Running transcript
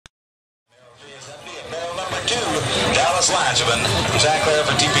Dallas Langevin, Jack Clare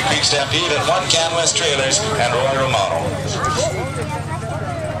for Teepee Creek Stampede, and 1 CanWest Trailers, and Roy Romanow.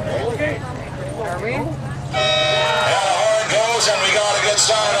 And the horn goes, and we got a good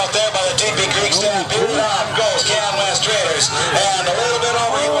start out there by the Teepee Creek Stampede. On goes CanWest Trailers, and a little bit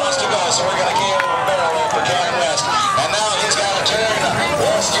over he wants to go, so we're going to keep a barrel there for CanWest. And now he's got to turn.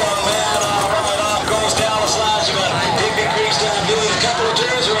 West young man, right off goes Dallas Langevin. Teepee Creek Stampede, a couple of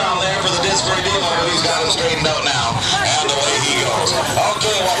turns around there for the Disbury Demon, but he's got him straightened out now, and away he goes.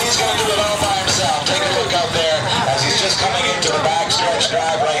 Okay, well, he's going to do it all by himself. Take a look out there as he's just coming into the backstretch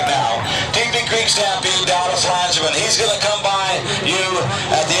drive right now. Teepee Creek Stampede, Dallas Langevin. He's going to come by you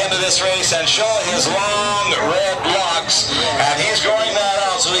at the end of this race and show his long red locks, and he's growing that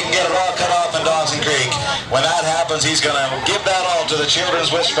out so he can get it all cut off in Dawson Creek. When that happens, he's going to give that all to the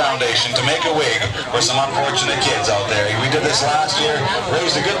Children's Wish Foundation to make a wig for some unfortunate kids out there. We did this last year,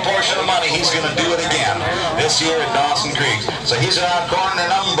 raised a good portion of money. He's going to do it again this year at Dawson Creek. So he's around corner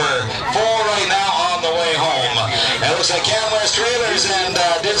number 4 right now on the way home. And it looks like CanWest Trailers and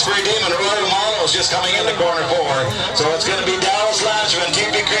Disbury Demon Roy Romanow is just coming into corner 4. So it's going to be Dallas Langevin,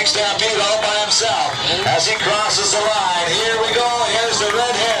 Teepee Creek Stampede all by himself as he crosses the line.